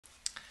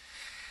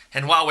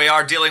And while we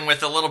are dealing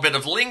with a little bit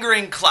of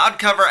lingering cloud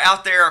cover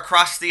out there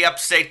across the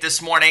upstate this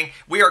morning,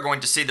 we are going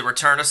to see the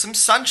return of some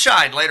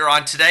sunshine later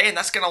on today, and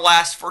that's going to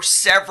last for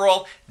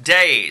several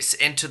days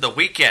into the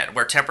weekend,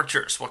 where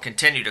temperatures will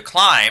continue to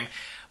climb.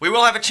 We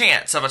will have a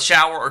chance of a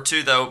shower or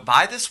two, though,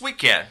 by this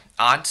weekend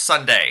on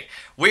Sunday.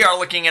 We are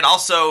looking at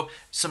also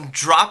some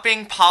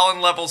dropping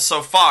pollen levels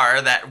so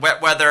far. That wet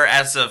weather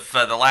as of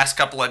the last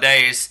couple of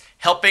days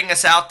helping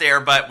us out there,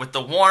 but with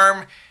the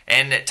warm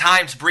and at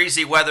times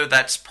breezy weather,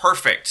 that's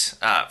perfect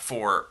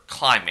for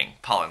climbing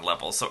pollen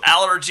levels. So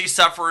allergy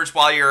sufferers,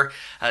 while you're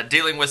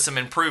dealing with some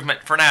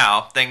improvement for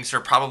now, things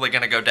are probably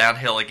going to go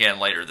downhill again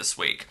later this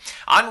week.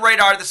 On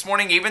radar this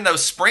morning, even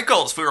those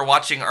sprinkles we were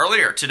watching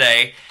earlier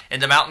today in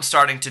the mountains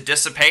starting to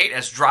dissipate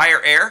as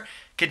drier air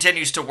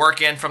continues to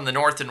work in from the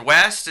north and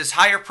west as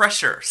higher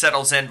pressure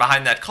settles in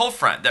behind that cold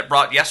front that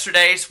brought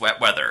yesterday's wet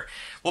weather.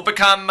 Will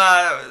become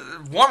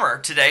warmer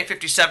today,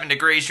 57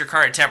 degrees, your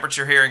current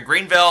temperature here in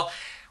Greenville.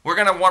 We're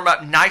going to warm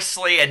up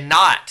nicely and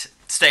not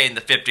stay in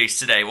the 50s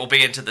today. We'll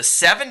be into the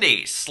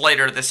 70s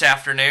later this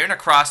afternoon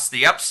across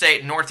the upstate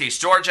and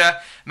northeast Georgia.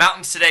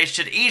 Mountains today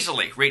should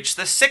easily reach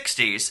the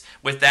 60s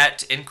with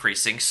that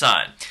increasing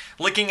sun.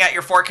 Looking at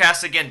your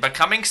forecast again,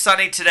 becoming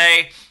sunny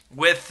today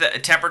with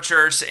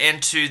temperatures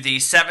into the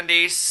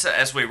 70s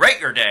as we rate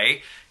your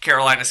day.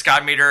 Carolina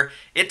Sky Meter,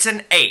 it's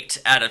an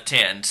 8 out of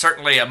 10.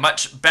 Certainly a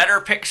much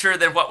better picture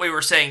than what we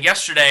were saying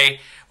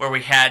yesterday, where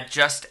we had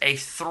just a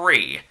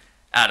 3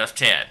 out of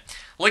 10.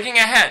 Looking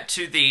ahead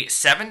to the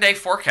 7-day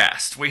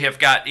forecast, we have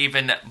got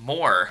even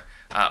more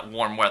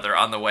warm weather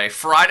on the way.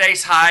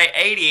 Friday's high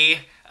 80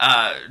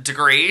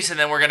 degrees, and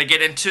then we're going to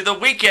get into the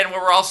weekend where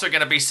we're also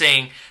going to be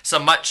seeing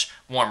some much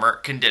warmer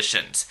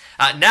conditions.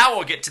 Now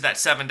we'll get to that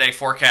 7-day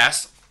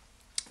forecast.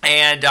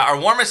 And our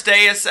warmest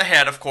day is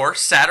ahead, of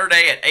course,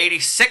 Saturday at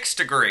 86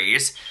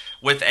 degrees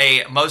with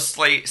a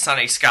mostly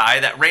sunny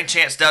sky. That rain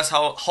chance does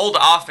hold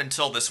off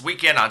until this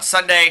weekend on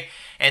Sunday.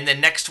 And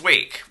then next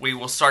week, we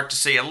will start to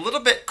see a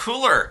little bit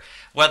cooler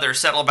weather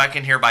settle back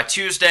in here by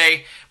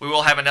Tuesday. We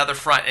will have another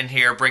front in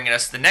here bringing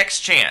us the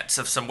next chance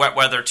of some wet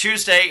weather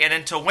Tuesday and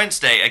into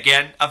Wednesday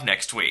again of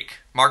next week.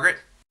 Margaret?